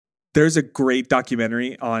There's a great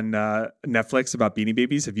documentary on Netflix about Beanie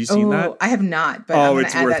Babies. Have you seen that? I have not, but I'm going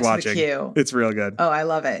to add worth that watching. to the queue. It's real good. Oh, I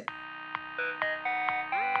love it.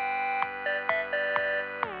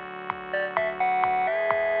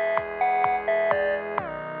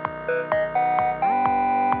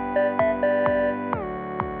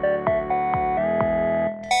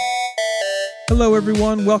 Hello,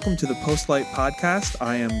 everyone. Welcome to the Postlight Podcast.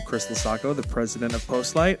 I am Chris Lasacco, the president of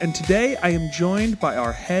Postlight, and today I am joined by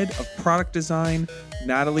our head of product design,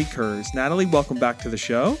 Natalie Kurz. Natalie, welcome back to the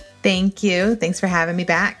show. Thank you. Thanks for having me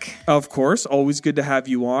back. Of course. Always good to have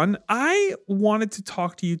you on. I wanted to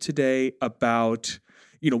talk to you today about,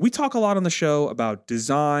 we talk a lot on the show about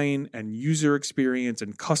design and user experience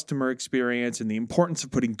and customer experience and the importance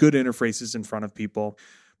of putting good interfaces in front of people.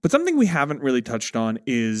 But something we haven't really touched on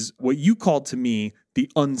is what you called to me the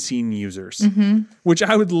unseen users, which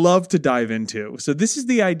I would love to dive into. So this is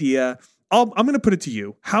the idea. I'm going to put it to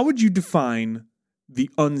you. How would you define the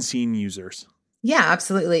unseen users? Yeah,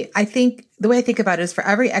 absolutely. I think the way I think about it is for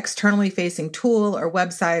every externally facing tool or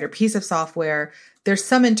website or piece of software, there's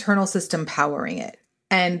some internal system powering it.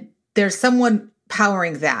 And there's someone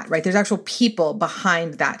powering that, right? There's actual people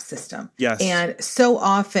behind that system. Yes. And so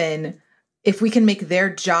often, if we can make their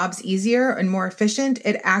jobs easier and more efficient,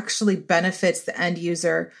 it actually benefits the end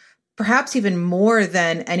user, perhaps even more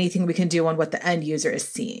than anything we can do on what the end user is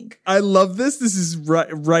seeing. I love this. This is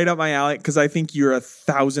right up my alley because I think you're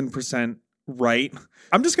 1,000% right.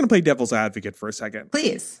 I'm just going to play devil's advocate for a second.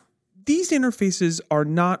 Please. These interfaces are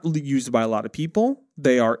not used by a lot of people.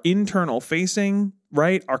 They are internal facing,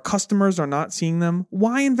 right? Our customers are not seeing them.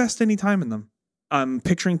 Why invest any time in them? I'm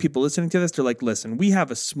picturing people listening to this. They're like, listen, we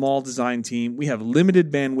have a small design team. We have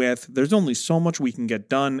limited bandwidth. There's only so much we can get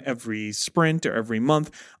done every sprint or every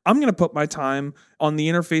month. I'm going to put my time on the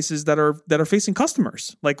interfaces that are facing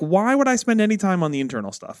customers. Like, why would I spend any time on the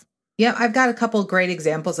internal stuff? Yeah, I've got a couple great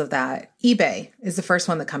examples of that. eBay is the first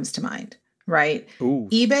one that comes to mind, right? Ooh.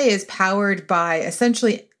 eBay is powered by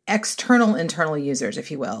essentially internal users,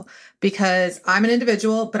 if you will, because I'm an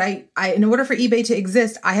individual, but I in order for eBay to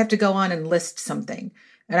exist, I have to go on and list something.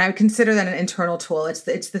 And I would consider that an internal tool. It's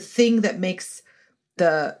the thing that makes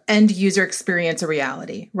the end user experience a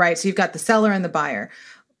reality, right? So you've got the seller and the buyer.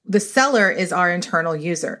 The seller is our internal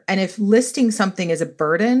user. And if listing something is a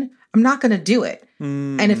burden, I'm not going to do it.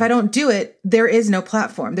 And if I don't do it, there is no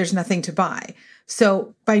platform. There's nothing to buy.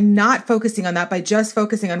 So by not focusing on that, by just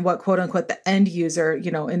focusing on what quote unquote the end user,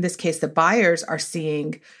 in this case, the buyers are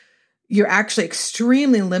seeing, you're actually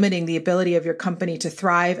extremely limiting the ability of your company to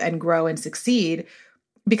thrive and grow and succeed.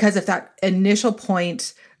 Because if that initial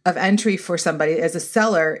point of entry for somebody as a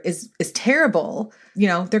seller is terrible,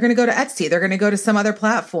 they're going to go to Etsy, they're going to go to some other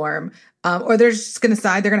platform, or they're just going to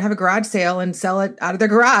decide they're going to have a garage sale and sell it out of their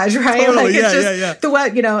garage, right? Totally, The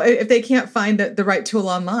web, if they can't find the right tool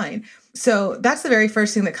online. So that's the very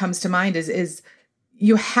first thing that comes to mind is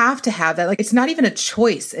you have to have that. Like, it's not even a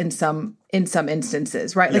choice in some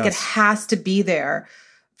instances, right? Like, Yes. it has to be there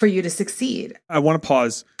for you to succeed. I want to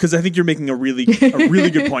pause because I think you're making a really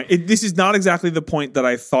good point. This is not exactly the point that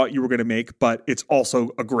I thought you were going to make, but it's also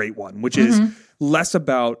a great one, which is less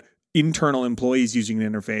about internal employees using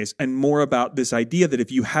an interface and more about this idea that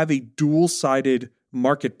if you have a dual-sided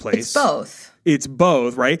marketplace, it's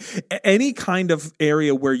both, right? Any kind of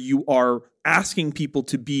area where you are asking people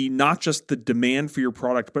to be not just the demand for your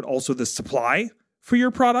product, but also the supply for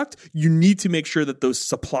your product, you need to make sure that those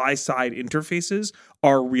supply side interfaces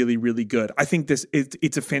are really, really good. I think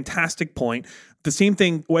it's a fantastic point. The same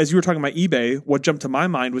thing, as you were talking about eBay, what jumped to my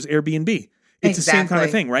mind was Airbnb. It's the same kind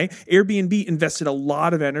of thing, right? Airbnb invested a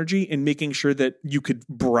lot of energy in making sure that you could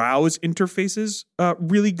browse interfaces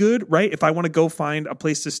really good, right? If I want to go find a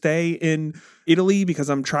place to stay in Italy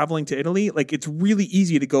because I'm traveling to Italy, like, it's really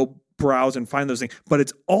easy to go browse and find those things. But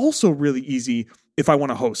it's also really easy if I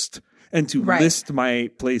want to host and to list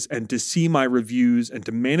my place and to see my reviews and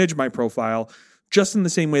to manage my profile, just in the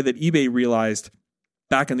same way that eBay realized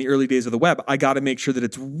back in the early days of the web, I got to make sure that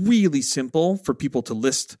it's really simple for people to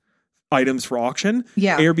list items for auction.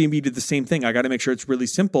 Yeah. Airbnb did the same thing. I got to make sure it's really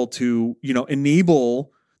simple to,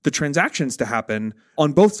 enable the transactions to happen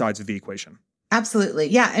on both sides of the equation. Absolutely.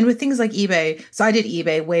 Yeah. And with things like eBay, so I did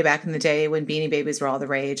eBay way back in the day when Beanie Babies were all the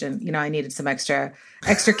rage and, I needed some extra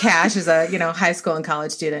cash as a, high school and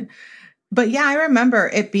college student. But yeah, I remember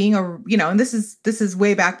it being and this is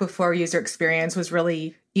way back before user experience was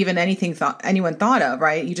really even anyone thought of,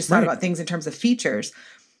 right? You just thought about things in terms of features.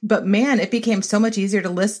 But man, it became so much easier to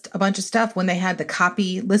list a bunch of stuff when they had the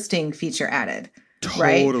copy listing feature added.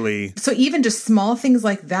 Totally. Right? So even just small things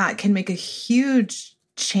like that can make a huge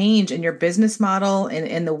change in your business model and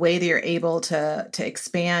in the way that you're able to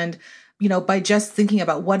expand, by just thinking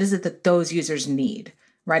about what is it that those users need,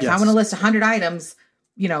 right? Yes. If I want to list 100 items,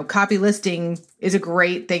 copy listing is a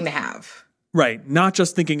great thing to have. Right. Not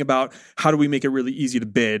just thinking about how do we make it really easy to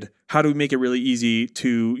bid? How do we make it really easy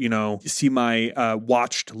to, see my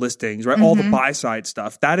watched listings, right? Mm-hmm. All the buy side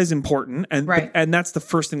stuff. That is important. And, right. and that's the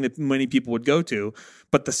first thing that many people would go to.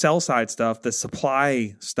 But the sell side stuff, the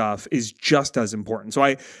supply stuff is just as important. So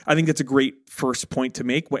I think it's a great first point to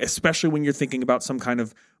make, especially when you're thinking about some kind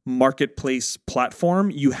of marketplace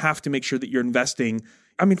platform. You have to make sure that you're investing.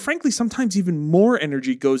 I mean, frankly, sometimes even more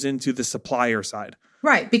energy goes into the supplier side.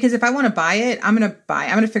 Right. Because if I want to buy it, I'm going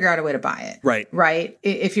to figure out a way to buy it. Right. Right.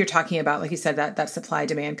 If you're talking about, like you said, that supply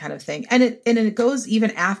demand kind of thing. And it goes even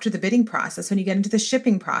after the bidding process when you get into the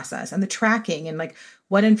shipping process and the tracking and like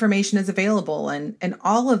what information is available. And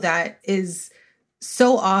all of that is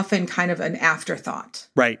so often kind of an afterthought.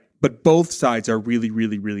 Right. But both sides are really,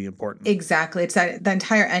 really, really important. Exactly. It's the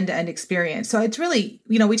entire end-to-end experience. So it's really,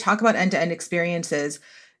 we talk about end-to-end experiences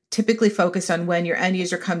typically focused on when your end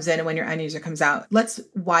user comes in and when your end user comes out. Let's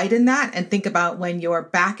widen that and think about when your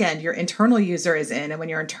back end, your internal user is in and when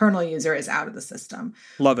your internal user is out of the system.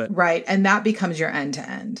 Love it. Right. And that becomes your end to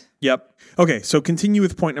end. Yep. Okay. So continue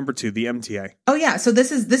with point number 2, the MTA. Oh yeah. So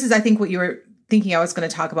this is, I think, what you were thinking I was going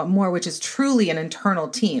to talk about more, which is truly an internal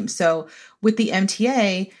team. So with the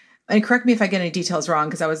MTA, and correct me if I get any details wrong,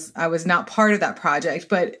 because I was not part of that project,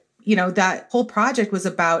 but that whole project was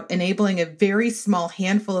about enabling a very small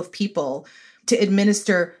handful of people to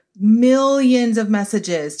administer millions of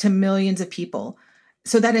messages to millions of people.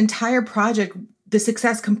 So that entire project, the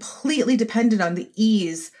success completely depended on the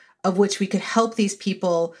ease of which we could help these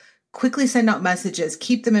people quickly send out messages,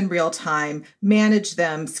 keep them in real time, manage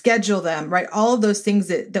them, schedule them, right? All of those things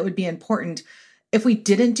that would be important. If we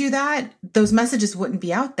didn't do that, those messages wouldn't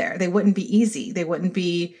be out there. They wouldn't be easy. They wouldn't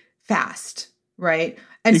be fast, right?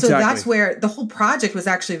 And exactly. So that's where the whole project was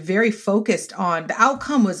actually very focused on. The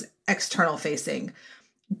outcome was external facing,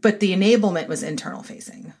 but the enablement was internal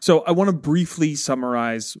facing. So I want to briefly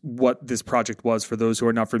summarize what this project was for those who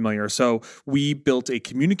are not familiar. So we built a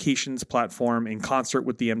communications platform in concert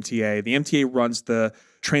with the MTA. The MTA runs the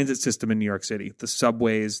transit system in New York City, the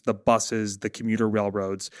subways, the buses, the commuter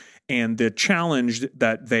railroads. And the challenge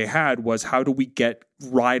that they had was, how do we get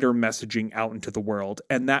rider messaging out into the world?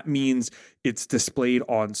 And that means it's displayed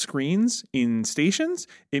on screens in stations.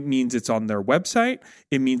 It means it's on their website.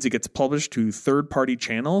 It means it gets published to third-party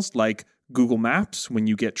channels like Google Maps when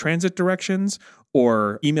you get transit directions,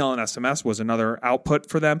 or email and SMS was another output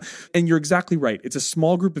for them. And you're exactly right. It's a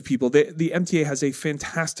small group of people. The MTA has a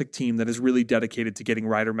fantastic team that is really dedicated to getting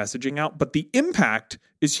rider messaging out, but the impact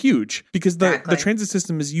is huge because the transit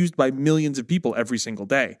system is used by millions of people every single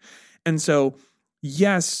day. And so,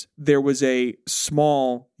 yes, there was a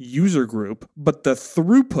small user group, but the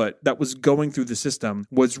throughput that was going through the system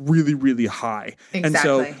was really, really high. Exactly. And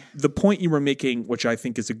so the point you were making, which I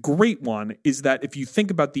think is a great one, is that if you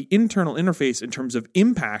think about the internal interface in terms of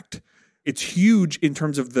impact, it's huge in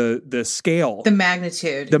terms of the scale. The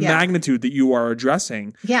magnitude. The magnitude that you are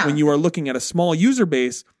addressing. Yeah. When you are looking at a small user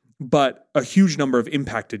base, but a huge number of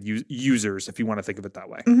impacted users, if you want to think of it that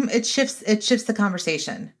way. Mm-hmm. It shifts the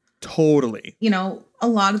conversation. Totally. A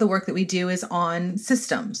lot of the work that we do is on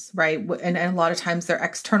systems, right? And a lot of times they're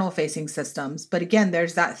external facing systems. But again,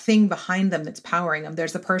 there's that thing behind them that's powering them.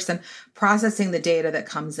 There's the person processing the data that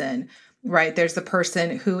comes in, right? There's the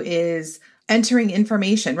person who is entering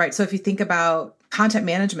information, right? So if you think about content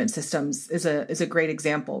management systems is a great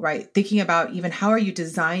example, right? Thinking about even how are you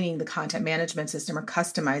designing the content management system or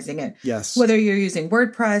customizing it? Yes. Whether you're using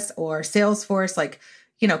WordPress or Salesforce,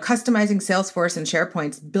 customizing Salesforce and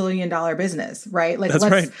SharePoint's $1 billion business, right? That's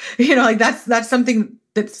right. That's something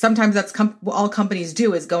that sometimes all companies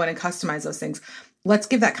do is go in and customize those things. Let's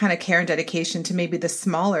give that kind of care and dedication to maybe the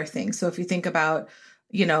smaller things. So if you think about,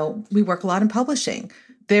 we work a lot in publishing.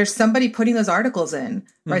 There's somebody putting those articles in,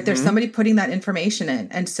 right? Mm-hmm. There's somebody putting that information in.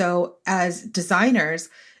 And so as designers,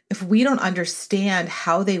 if we don't understand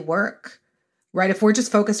how they work, right? If we're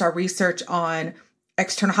just focused our research on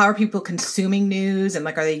external, how are people consuming news, and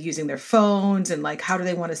are they using their phones, and how do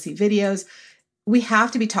they want to see videos? We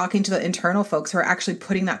have to be talking to the internal folks who are actually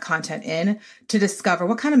putting that content in to discover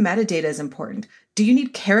what kind of metadata is important. Do you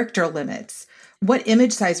need character limits? What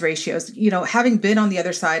image size ratios? Having been on the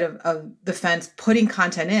other side of the fence, putting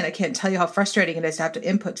content in, I can't tell you how frustrating it is to have to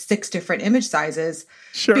input 6 different image sizes.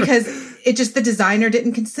 Sure. Because the designer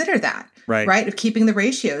didn't consider that. Right. Of keeping the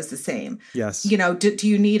ratios the same. Yes. Do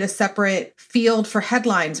you need a separate field for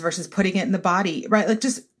headlines versus putting it in the body, right?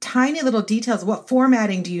 Just tiny little details. What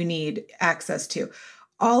formatting do you need access to?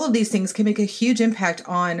 all of these things can make a huge impact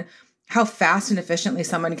on how fast and efficiently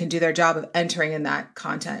someone can do their job of entering in that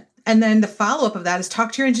content. And then the follow-up of that is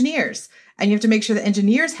talk to your engineers. And you have to make sure that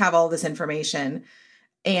engineers have all this information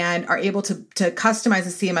and are able to customize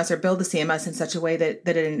the CMS or build the CMS in such a way that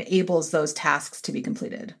it enables those tasks to be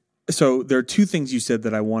completed. So there are two things you said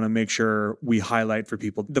that I want to make sure we highlight for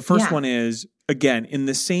people. The first one is, again, in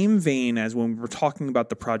the same vein as when we were talking about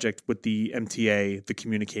the project with the MTA, the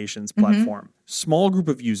communications platform, small group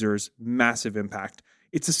of users, massive impact.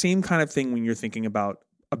 It's the same kind of thing when you're thinking about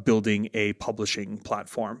building a publishing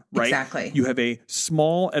platform, right? Exactly. You have a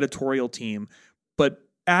small editorial team, but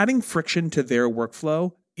adding friction to their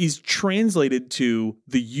workflow is translated to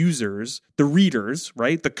the users, the readers,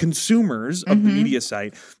 right? The consumers of the media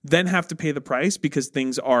site then have to pay the price because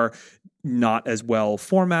things are not as well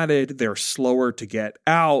formatted. They're slower to get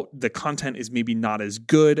out. The content is maybe not as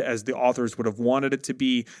good as the authors would have wanted it to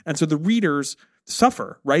be. And so the readers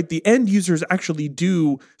suffer, right? The end users actually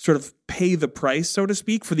do sort of pay the price, so to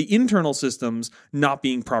speak, for the internal systems not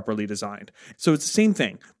being properly designed. So it's the same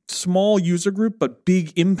thing. Small user group, but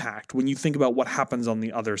big impact when you think about what happens on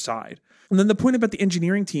the other side. And then the point about the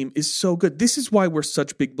engineering team is so good. This is why we're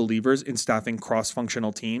such big believers in staffing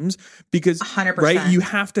cross-functional teams, because 100%. Right, you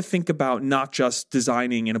have to think about not just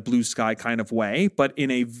designing in a blue sky kind of way, but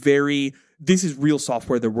in a very, this is real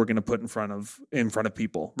software that we're going to put in front of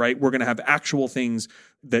people, right? We're going to have actual things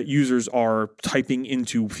that users are typing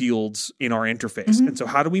into fields in our interface. And so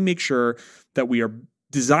how do we make sure that we are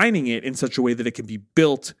designing it in such a way that it can be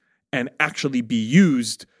built and actually be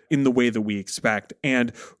used in the way that we expect?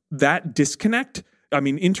 And that disconnect, I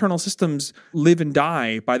mean, internal systems live and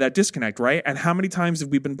die by that disconnect, right? And how many times have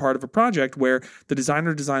we been part of a project where the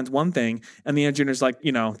designer designs one thing and the engineer's like,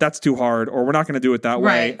 that's too hard, or we're not going to do it that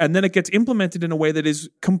way. And then it gets implemented in a way that is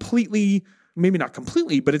completely, maybe not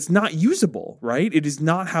completely, but it's not usable, right? It is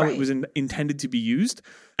not how it was intended to be used.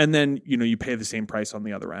 And then, you pay the same price on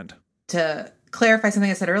the other end. To clarify something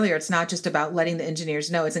I said earlier, it's not just about letting the engineers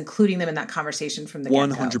know, it's including them in that conversation from the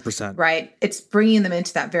get-go. 100%. Right? It's bringing them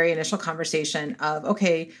into that very initial conversation of,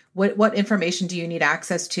 okay, what information do you need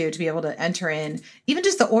access to be able to enter in, even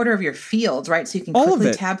just the order of your fields, right? So you can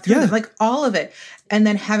quickly tab through them, like all of it. And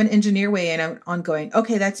then have an engineer weigh in on going,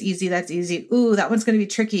 okay, that's easy. Ooh, that one's going to be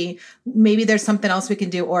tricky. Maybe there's something else we can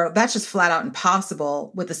do, or that's just flat out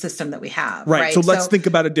impossible with the system that we have. Right. So let's think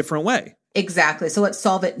about a different way. Exactly. So let's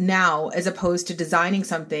solve it now, as opposed to designing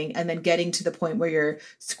something and then getting to the point where you're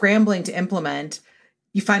scrambling to implement.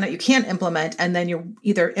 You find out you can't implement, and then you're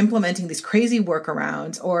either implementing these crazy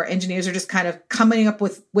workarounds, or engineers are just kind of coming up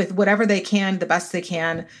with whatever they can, the best they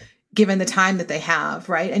can, given the time that they have,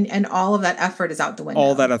 right? And all of that effort is out the window.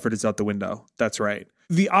 All that effort is out the window. That's right.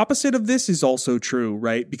 The opposite of this is also true,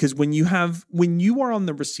 right? Because when you are on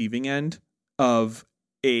the receiving end of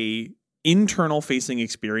a internal facing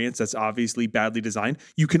experience that's obviously badly designed,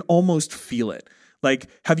 you can almost feel it. Like,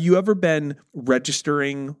 have you ever been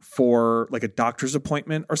registering for like a doctor's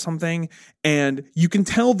appointment or something, and you can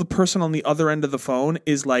tell the person on the other end of the phone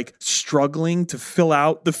is like struggling to fill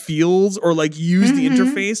out the fields or like use the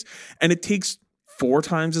interface, and it takes 4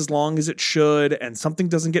 times as long as it should, and something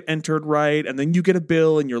doesn't get entered right, and then you get a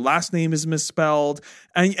bill and your last name is misspelled,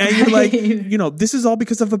 and you're like, this is all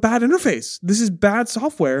because of a bad interface. This is bad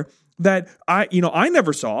software that I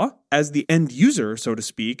never saw as the end user, so to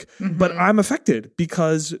speak, but I'm affected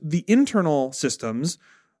because the internal systems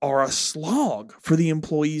are a slog for the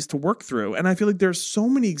employees to work through. And I feel like there's so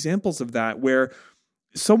many examples of that where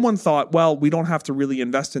someone thought, well, we don't have to really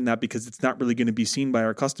invest in that because it's not really going to be seen by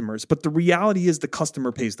our customers. But the reality is the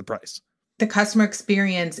customer pays the price. The customer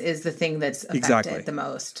experience is the thing that's affected the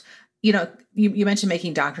most. You mentioned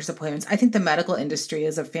making doctor's appointments. I think the medical industry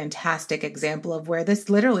is a fantastic example of where this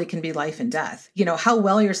literally can be life and death. How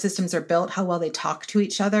well your systems are built, how well they talk to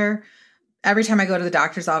each other. Every time I go to the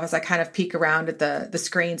doctor's office, I kind of peek around at the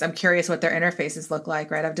screens. I'm curious what their interfaces look like,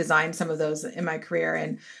 right? I've designed some of those in my career,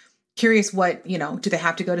 and curious what, do they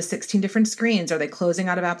have to go to 16 different screens? Are they closing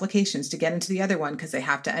out of applications to get into the other one because they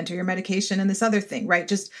have to enter your medication and this other thing, right?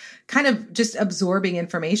 Just kind of just absorbing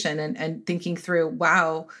information and thinking through,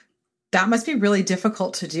 wow, that must be really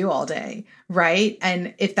difficult to do all day, right?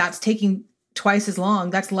 And if that's taking twice as long,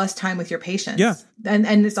 that's less time with your patients. Yeah.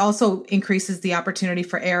 And this also increases the opportunity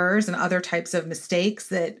for errors and other types of mistakes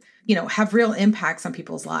that, have real impacts on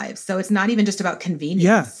people's lives. So it's not even just about convenience.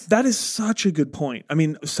 Yeah, that is such a good point. I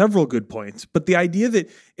mean, several good points. But the idea that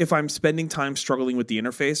if I'm spending time struggling with the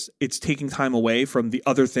interface, it's taking time away from the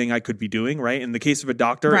other thing I could be doing, right? In the case of a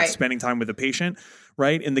doctor, it's spending time with a patient,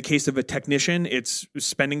 right? In the case of a technician, it's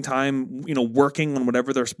spending time, working on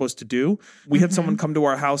whatever they're supposed to do. We had someone come to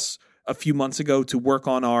our house a few months ago to work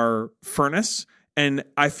on our furnace. And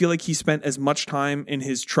I feel like he spent as much time in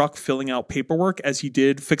his truck filling out paperwork as he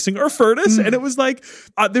did fixing our furnace. And it was like,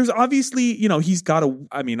 there's obviously, he's got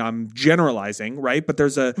I'm generalizing, right? But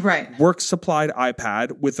there's a work supplied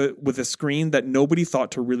iPad with a screen that nobody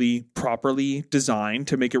thought to really properly design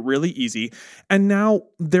to make it really easy. And now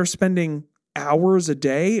they're spending hours a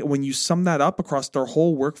day. When you sum that up across their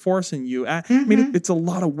whole workforce and it's a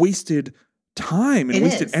lot of wasted time and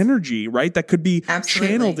wasted energy, right? That could be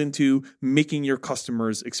channeled into making your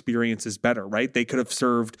customers' experiences better, right? They could have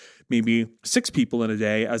served maybe 6 people in a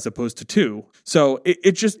day as opposed to 2. So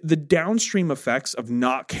it just, the downstream effects of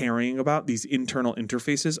not caring about these internal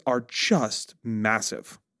interfaces are just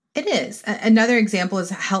massive. It is. Another example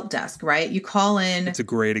is a help desk, right? You call in. It's a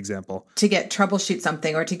great example. To troubleshoot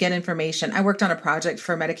something or to get information. I worked on a project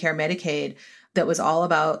for Medicare, Medicaid that was all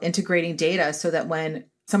about integrating data so that when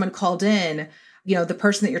someone called in, the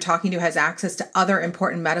person that you're talking to has access to other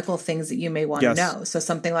important medical things that you may want to know. So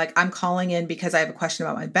something like, I'm calling in because I have a question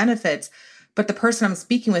about my benefits, but the person I'm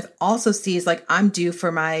speaking with also sees like I'm due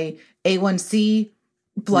for my A1C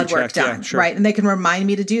blood work done, right? And they can remind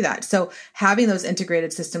me to do that. So having those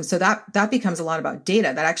integrated systems, so that becomes a lot about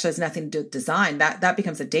data. That actually has nothing to do with design. That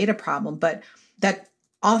becomes a data problem, but that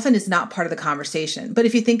often is not part of the conversation. But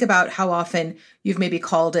if you think about how often you've maybe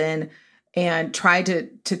called in and try to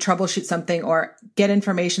troubleshoot something or get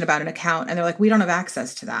information about an account, and they're like, we don't have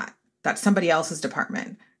access to that. That's somebody else's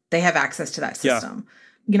department. They have access to that system.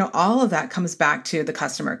 All of that comes back to the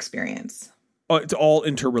customer experience. It's all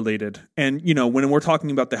interrelated. And, when we're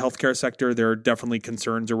talking about the healthcare sector, there are definitely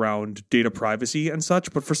concerns around data privacy and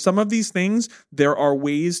such. But for some of these things, there are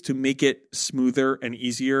ways to make it smoother and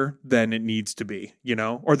easier than it needs to be,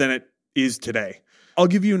 or than it is today. I'll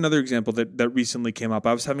give you another example that recently came up.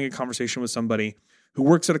 I was having a conversation with somebody who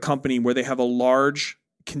works at a company where they have a large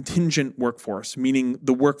contingent workforce, meaning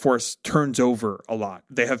the workforce turns over a lot.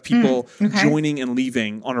 They have people joining and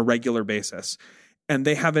leaving on a regular basis. And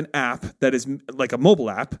they have an app that is like a mobile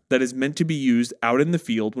app that is meant to be used out in the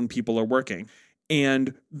field when people are working.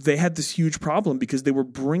 And they had this huge problem because they were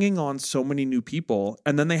bringing on so many new people.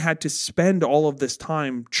 And then they had to spend all of this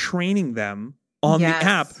time training them on the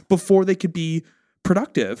app before they could be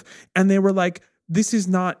productive. And they were like, it's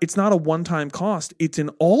not a one-time cost. It's an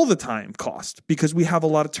all the time cost because we have a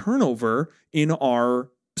lot of turnover in our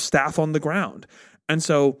staff on the ground. And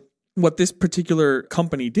so what this particular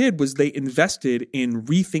company did was they invested in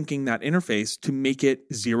rethinking that interface to make it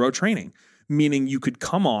zero training, meaning you could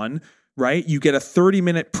come on, right? You get a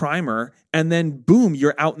 30-minute primer and then boom,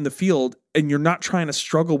 you're out in the field and you're not trying to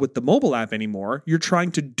struggle with the mobile app anymore. You're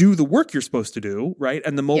trying to do the work you're supposed to do, right?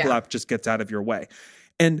 And the mobile app just gets out of your way.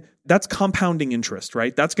 And that's compounding interest,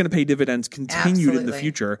 right? That's going to pay dividends continued in the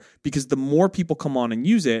future because the more people come on and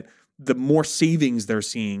use it, the more savings they're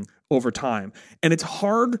seeing over time. And it's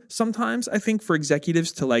hard sometimes, I think, for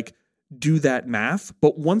executives to do that math.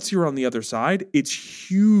 But once you're on the other side, it's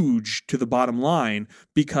huge to the bottom line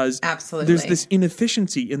because there's this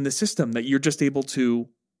inefficiency in the system that you're just able to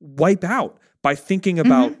wipe out by thinking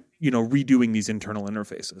about, redoing these internal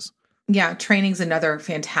interfaces. Yeah, training's another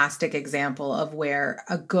fantastic example of where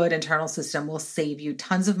a good internal system will save you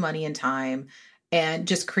tons of money and time and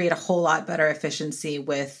just create a whole lot better efficiency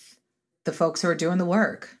with the folks who are doing the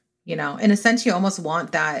work. In a sense, you almost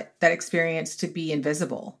want that experience to be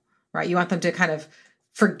invisible, right? You want them to kind of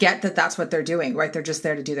forget that that's what they're doing, right? They're just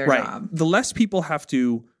there to do their job. The less people have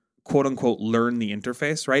to, quote unquote, learn the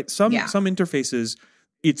interface, right? Some interfaces,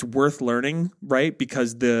 it's worth learning, right?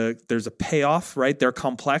 Because there's a payoff, right? They're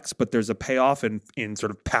complex, but there's a payoff in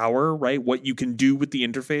sort of power, right? What you can do with the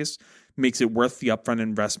interface makes it worth the upfront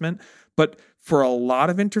investment. But for a lot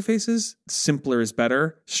of interfaces, simpler is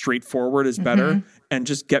better, straightforward is better, and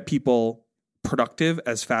just get people productive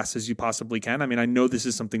as fast as you possibly can. I mean, I know this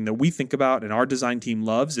is something that we think about and our design team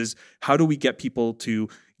loves is how do we get people to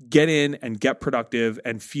get in and get productive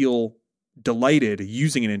and feel delighted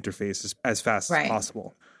using an interface as fast as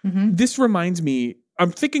possible. This reminds me,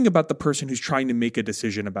 I'm thinking about the person who's trying to make a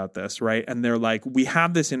decision about this, right? And they're like, we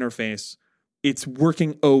have this interface, it's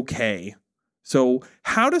working okay. So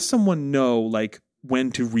how does someone know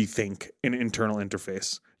when to rethink an internal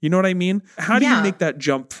interface? You know what I mean? How do you make that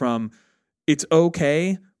jump from it's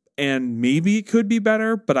okay and maybe it could be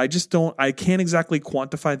better, but I can't exactly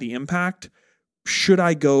quantify the impact. Should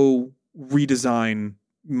I go redesign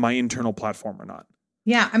my internal platform or not?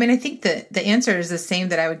 Yeah. I mean, I think the answer is the same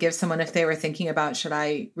that I would give someone if they were thinking about, should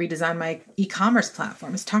I redesign my e-commerce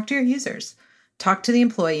platform? Is talk to your users, talk to the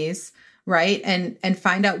employees, right? And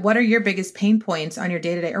find out what are your biggest pain points on your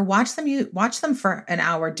day-to-day, or watch them for an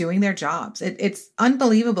hour doing their jobs. It's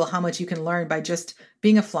unbelievable how much you can learn by just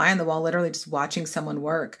being a fly on the wall, literally just watching someone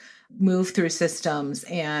work, move through systems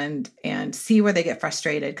and see where they get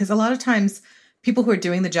frustrated. Because a lot of times people who are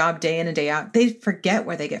doing the job day in and day out, they forget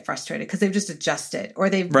where they get frustrated because they've just adjusted, or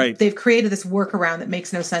they've created this workaround that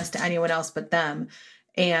makes no sense to anyone else but them.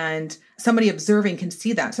 And somebody observing can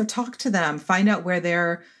see that. So talk to them, find out where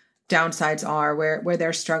their downsides are, where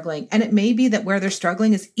they're struggling. And it may be that where they're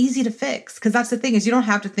struggling is easy to fix, because that's the thing, is you don't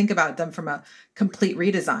have to think about them from a complete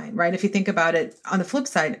redesign, right? If you think about it on the flip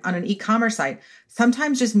side, on an e-commerce site,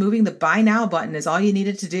 sometimes just moving the buy now button is all you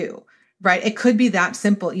needed to do, right? It could be that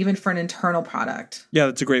simple, even for an internal product. Yeah,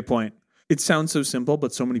 that's a great point. It sounds so simple,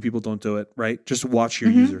 but so many people don't do it, right? Just watch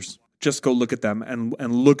your users. Just go look at them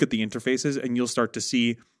and look at the interfaces, and you'll start to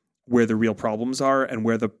see where the real problems are and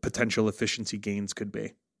where the potential efficiency gains could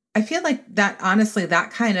be. I feel like that, honestly,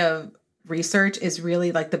 that kind of research is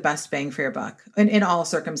really like the best bang for your buck in all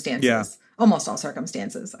circumstances, almost all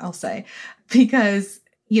circumstances, I'll say, because,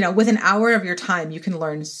 with an hour of your time, you can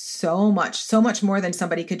learn so much more than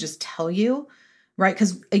somebody could just tell you, right?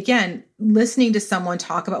 Because again, listening to someone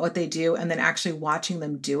talk about what they do and then actually watching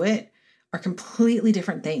them do it are completely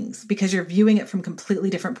different things, because you're viewing it from completely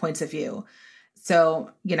different points of view.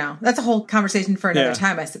 So, that's a whole conversation for another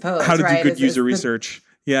time, I suppose. How to do good user research.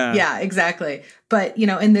 Yeah, exactly. But,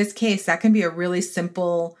 in this case, that can be a really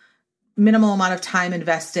simple, minimal amount of time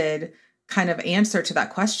invested kind of answer to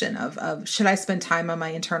that question of should I spend time on my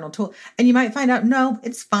internal tool? And you might find out, no,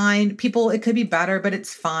 it's fine. It could be better, but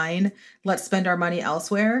it's fine. Let's spend our money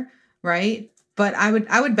elsewhere, right? But I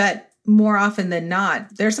would bet more often than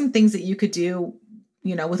not, there's some things that you could do,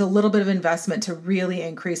 with a little bit of investment to really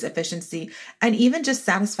increase efficiency and even just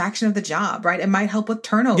satisfaction of the job, right? It might help with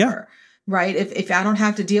turnover. Yeah. Right? If I don't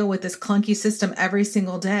have to deal with this clunky system every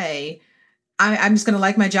single day, I'm just going to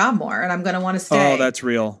like my job more, and I'm going to want to stay. Oh, that's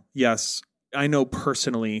real. Yes. I know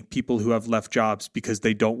personally people who have left jobs because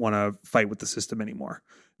they don't want to fight with the system anymore.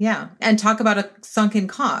 Yeah. And talk about a sunken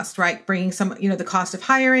cost, right? Bringing some, the cost of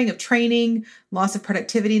hiring, of training, loss of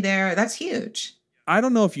productivity there. That's huge. I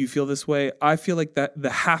don't know if you feel this way. I feel like that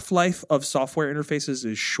the half-life of software interfaces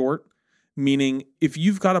is short, meaning if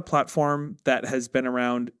you've got a platform that has been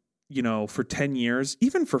around for 10 years,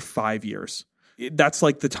 even for 5 years, that's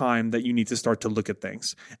like the time that you need to start to look at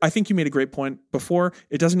things. I think you made a great point before.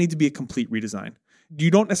 It doesn't need to be a complete redesign. You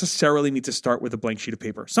don't necessarily need to start with a blank sheet of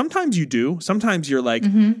paper. Sometimes you do. Sometimes you're like,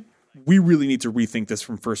 we really need to rethink this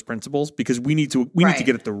from first principles, because we need to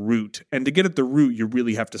get at the root. And to get at the root, you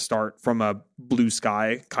really have to start from a blue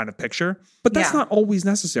sky kind of picture. But that's not always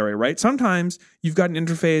necessary, right? Sometimes you've got an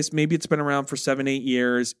interface, maybe it's been around for 7-8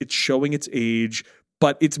 years, it's showing its age,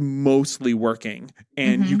 but it's mostly working,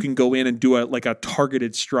 and you can go in and do a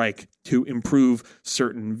targeted strike to improve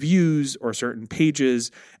certain views or certain pages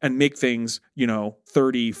and make things,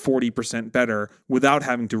 30, 40% better without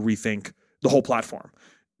having to rethink the whole platform.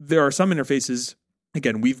 There are some interfaces,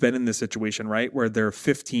 again, we've been in this situation, right, where they're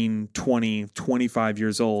 15, 20, 25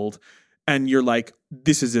 years old, and you're like,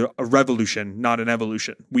 this is a revolution, not an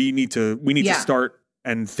evolution. We need to start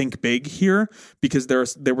and think big here, because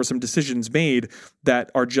there were some decisions made that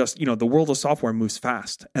are just, the world of software moves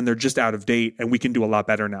fast and they're just out of date, and we can do a lot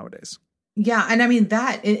better nowadays. Yeah. And I mean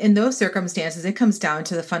that in those circumstances, it comes down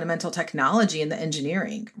to the fundamental technology and the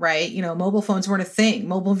engineering, right? Mobile phones weren't a thing.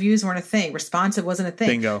 Mobile views weren't a thing. Responsive wasn't a thing.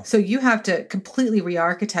 Bingo. So you have to completely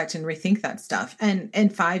re-architect and rethink that stuff.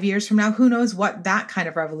 And 5 years from now, who knows what that kind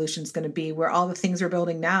of revolution is going to be, where all the things we're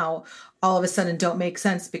building now all of a sudden don't make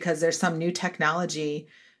sense because there's some new technology.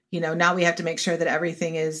 Now we have to make sure that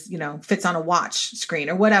everything is, fits on a watch screen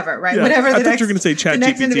or whatever, right? Yeah, Whatever I thought you were going to say ChatGPT, the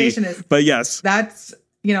next innovation is. But yes. That's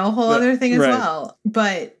a whole other thing as right. well.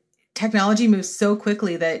 But technology moves so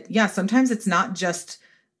quickly that, sometimes it's not just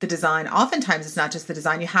the design. Oftentimes it's not just the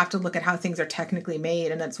design. You have to look at how things are technically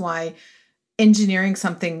made. And that's why engineering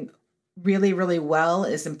something really, really well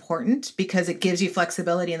is important, because it gives you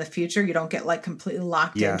flexibility in the future. You don't get completely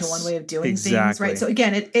locked into one way of doing things, right? So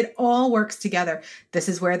again, it all works together. This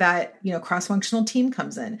is where that, cross-functional team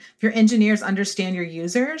comes in. If your engineers understand your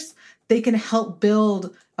users, they can help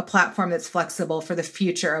build a platform that's flexible for the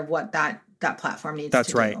future of what that platform needs to do.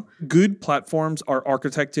 That's right. Good platforms are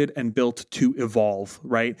architected and built to evolve,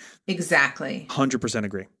 right? Exactly. 100%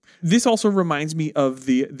 agree. This also reminds me of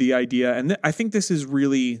the idea, and I think this is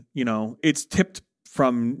really, it's tipped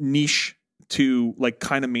from niche to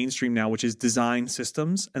kind of mainstream now, which is design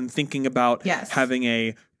systems and thinking about having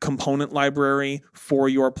a component library for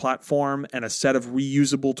your platform and a set of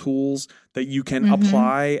reusable tools that you can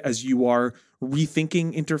apply as you are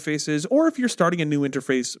rethinking interfaces, or if you're starting a new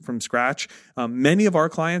interface from scratch. Many of our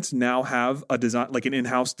clients now have a design, like an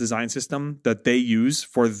in-house design system that they use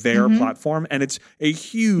for their platform. And it's a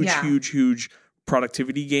huge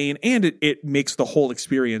productivity gain. And it makes the whole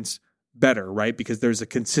experience better, right? Because there's a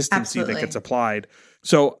consistency that gets applied.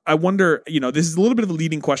 So I wonder, this is a little bit of a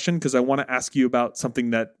leading question because I want to ask you about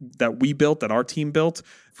something that we built, that our team built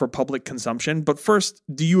for public consumption. But first,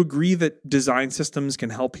 do you agree that design systems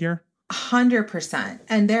can help here? 100%.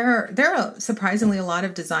 And there are surprisingly a lot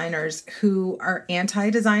of designers who are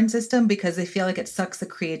anti-design system because they feel like it sucks the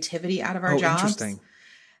creativity out of our jobs. Interesting.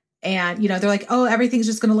 And, they're like, oh, everything's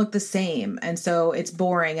just going to look the same. And so it's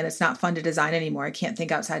boring and it's not fun to design anymore. I can't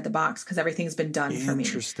think outside the box because everything's been done for me.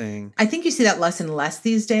 Interesting. I think you see that less and less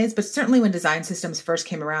these days, but certainly when design systems first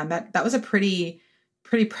came around, that was a pretty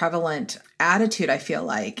prevalent attitude, I feel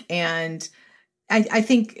like. And I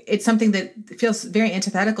think it's something that feels very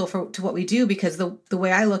antithetical to what we do, because the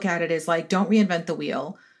way I look at it is like, don't reinvent the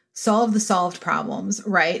wheel, solve the solved problems,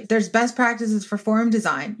 right? There's best practices for form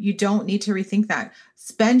design. You don't need to rethink that.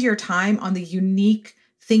 Spend your time on the unique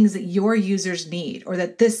things that your users need or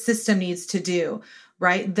that this system needs to do,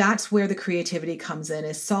 right? That's where the creativity comes in,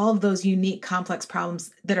 is solve those unique, complex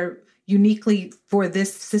problems that are uniquely for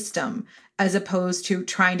this system, as opposed to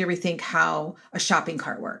trying to rethink how a shopping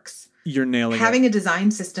cart works. You're nailing it. Having a design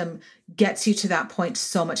system gets you to that point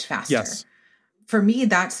so much faster. Yes. For me,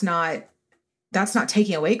 that's not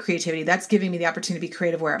taking away creativity. That's giving me the opportunity to be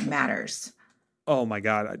creative where it matters. Oh my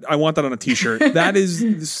God. I want that on a t-shirt. That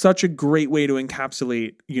is such a great way to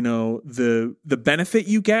encapsulate, the benefit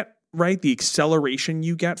you get, right? The acceleration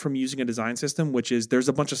you get from using a design system, which is there's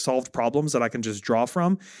a bunch of solved problems that I can just draw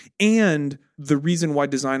from. And the reason why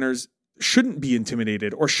designers shouldn't be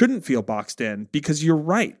intimidated or shouldn't feel boxed in, because you're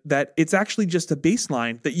right that it's actually just a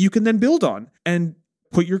baseline that you can then build on and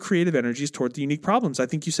put your creative energies toward the unique problems. I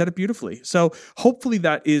think you said it beautifully. So hopefully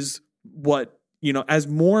that is what, as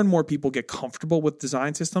more and more people get comfortable with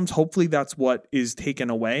design systems, hopefully that's what is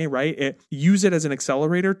taken away, right? Use it as an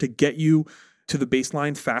accelerator to get you to the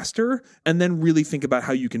baseline faster, and then really think about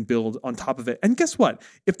how you can build on top of it. And guess what?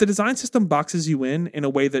 If the design system boxes you in a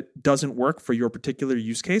way that doesn't work for your particular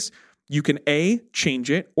use case, you can A, change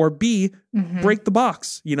it, or B, break the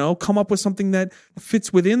box, come up with something that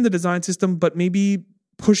fits within the design system, but maybe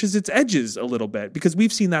pushes its edges a little bit, because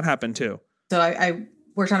we've seen that happen too. So I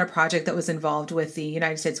worked on a project that was involved with the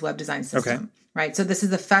United States Web Design System, right? So this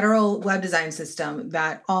is the federal web design system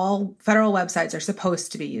that all federal websites are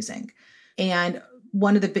supposed to be using. And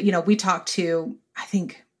one of the, we talked to, I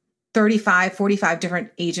think, 35, 45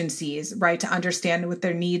 different agencies, right, to understand what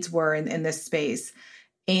their needs were in this space.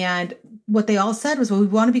 And what they all said was, well, we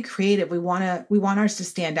want to be creative. We want ours to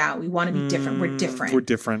stand out. We want to be different. We're different. We're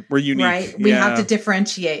different. We're unique. Right? We have to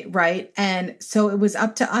differentiate, right? And so it was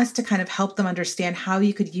up to us to kind of help them understand how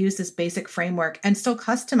you could use this basic framework and still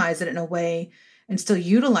customize it in a way and still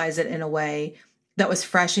utilize it in a way that was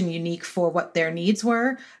fresh and unique for what their needs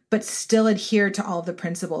were, but still adhere to all of the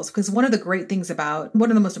principles. Because one of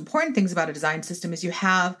the most important things about a design system is you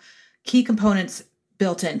have key components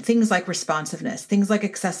built in, things like responsiveness, things like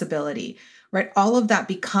accessibility, right? All of that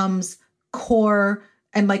becomes core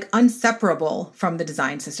and like inseparable from the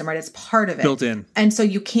design system, right? It's part of it. Built in. And so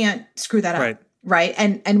you can't screw that up, right?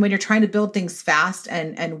 And when you're trying to build things fast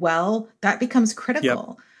and well, that becomes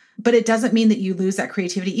critical. Yep. But it doesn't mean that you lose that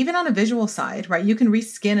creativity, even on a visual side, right? You can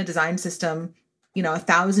reskin a design system,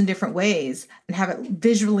 1,000 different ways and have it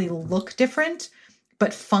visually look different,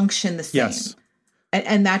 but function the same. Yes.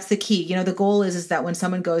 And that's the key. The goal is that when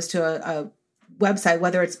someone goes to a website,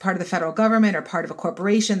 whether it's part of the federal government or part of a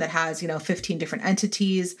corporation that has, 15 different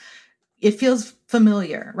entities, it feels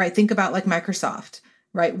familiar, right? Think about like Microsoft,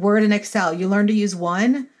 right? Word and Excel. You learn to use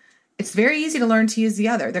one, it's very easy to learn to use the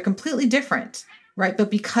other. They're completely different, right? But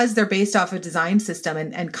because they're based off a design system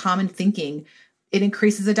and common thinking, it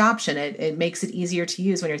increases adoption. It makes it easier to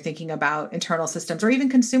use when you're thinking about internal systems or even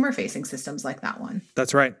consumer-facing systems like that one.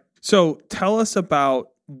 That's right. So tell us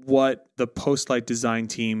about what the Postlight design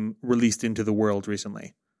team released into the world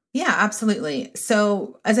recently. Yeah, absolutely.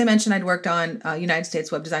 So as I mentioned, I'd worked on United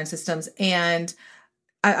States Web Design Systems, and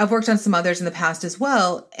I've worked on some others in the past as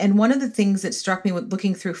well. And one of the things that struck me with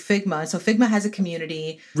looking through Figma, so Figma has a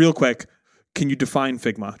community. Real quick, can you define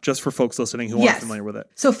Figma just for folks listening who aren't familiar with it?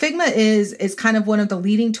 So Figma is kind of one of the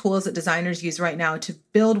leading tools that designers use right now to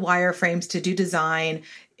build wireframes, to do design.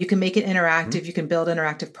 You can make it interactive. You can build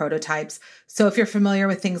interactive prototypes. So if you're familiar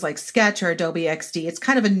with things like Sketch or Adobe XD, it's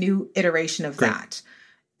kind of a new iteration of that.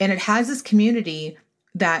 And it has this community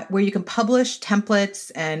that where you can publish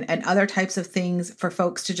templates and other types of things for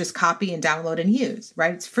folks to just copy and download and use,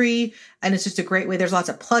 right? It's free and it's just a great way. There's lots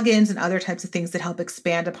of plugins and other types of things that help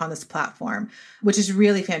expand upon this platform, which is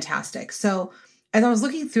really fantastic. So as I was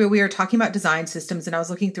looking through, we were talking about design systems and I was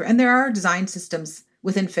looking through, and there are design systems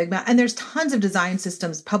within Figma, and there's tons of design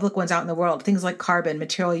systems, public ones out in the world, things like Carbon,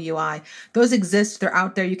 Material UI. Those exist. They're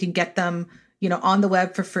out there. You can get them, on the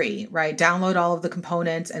web for free, right? Download all of the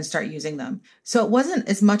components and start using them. So it wasn't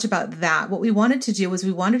as much about that. What we wanted to do was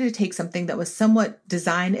we wanted to take something that was somewhat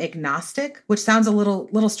design agnostic, which sounds a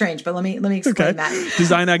little strange, but let me explain that.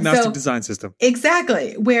 Design agnostic design system.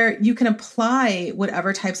 Exactly. Where you can apply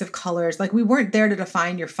whatever types of colors. Like we weren't there to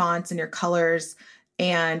define your fonts and your colors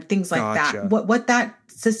and things like that. What that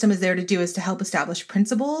system is there to do is to help establish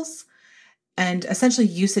principles and essentially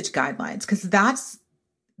usage guidelines, because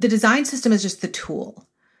the design system is just the tool.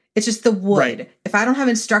 It's just the wood. Right. If I don't have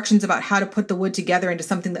instructions about how to put the wood together into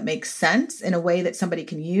something that makes sense in a way that somebody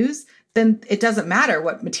can use, then it doesn't matter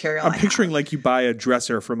what material I'm picturing like you buy a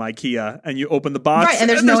dresser from IKEA and you open the box. Right, and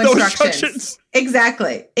there's no instructions.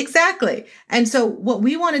 Exactly. And so what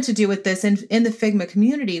we wanted to do with this in the Figma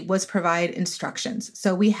community was provide instructions.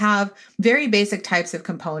 So we have very basic types of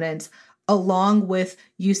components along with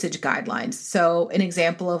usage guidelines. So an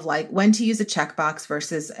example of like when to use a checkbox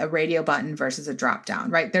versus a radio button versus a drop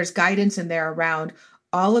down, right? There's guidance in there around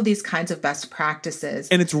all of these kinds of best practices.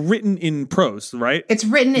 And it's written in prose, right? It's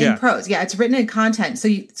written in prose. Yeah, it's written in content. So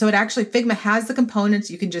it actually, Figma has the components.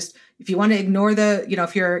 You can just, if you want to ignore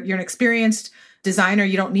if you're an experienced designer,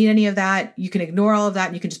 you don't need any of that. You can ignore all of that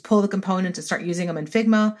and you can just pull the components and start using them in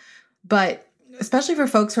Figma. But especially for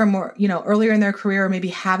folks who are more, earlier in their career or maybe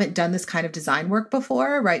haven't done this kind of design work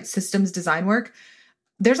before, right? Systems design work.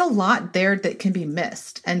 There's a lot there that can be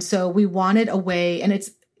missed. And so we wanted a way, and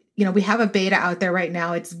it's, we have a beta out there right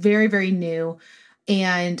now. It's very, very new.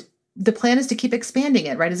 And the plan is to keep expanding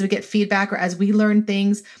it, right? As we get feedback or as we learn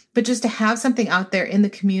things, but just to have something out there in the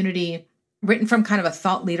community written from kind of a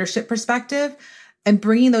thought leadership perspective and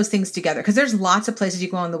bringing those things together. Because there's lots of places you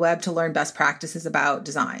go on the web to learn best practices about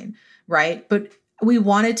design, right? But we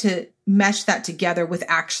wanted to mesh that together with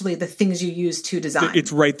actually the things you use to design.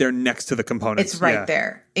 It's right there next to the components. It's right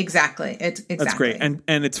there. Exactly. That's great. And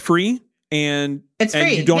it's free. And it's free.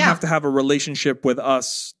 And you don't have to have a relationship with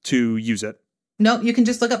us to use it. No, you can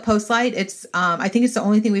just look up Postlight. It's I think it's the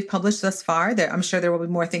only thing we've published thus far. I'm sure there will be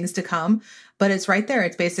more things to come, but it's right there.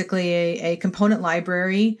 It's basically a component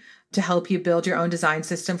library to help you build your own design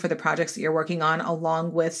system for the projects that you're working on,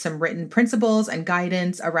 along with some written principles and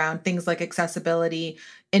guidance around things like accessibility,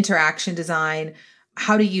 interaction design,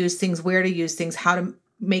 how to use things, where to use things, how to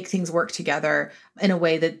make things work together in a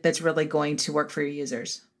way that's really going to work for your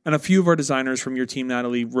users. And a few of our designers from your team,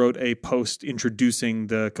 Natalie, wrote a post introducing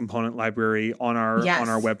the component library on our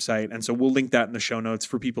website. And so we'll link that in the show notes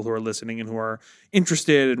for people who are listening and who are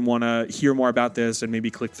interested and want to hear more about this and maybe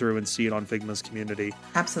click through and see it on Figma's community.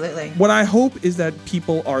 Absolutely. What I hope is that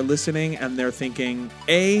people are listening and they're thinking,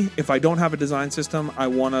 A, if I don't have a design system, I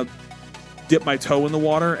want to dip my toe in the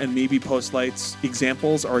water, and maybe Postlight's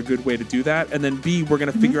examples are a good way to do that. And then B, we're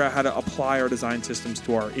going to figure out how to apply our design systems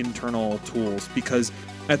to our internal tools, because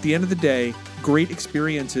at the end of the day, great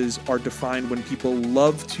experiences are defined when people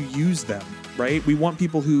love to use them, right? We want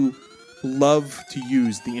people who love to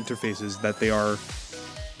use the interfaces that they are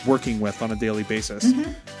working with on a daily basis.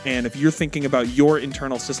 Mm-hmm. And if you're thinking about your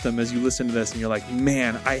internal system as you listen to this and you're like,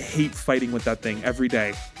 man, I hate fighting with that thing every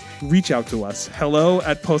day, reach out to us.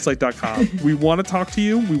 hello@postlight.com. We want to talk to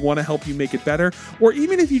you. We want to help you make it better. Or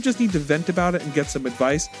even if you just need to vent about it and get some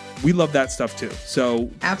advice, we love that stuff too. So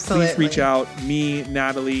absolutely, please reach out. Me,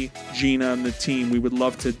 Natalie, Gina, and the team, we would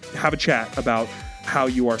love to have a chat about how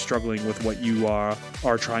you are struggling with what you are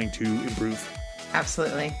trying to improve.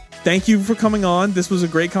 Absolutely. Thank you for coming on. This was a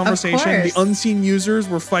great conversation. The unseen users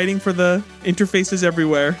were fighting for the interfaces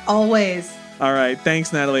everywhere. Always. All right.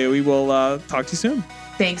 Thanks, Natalie. We will talk to you soon.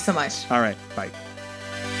 Thanks so much. All right. Bye.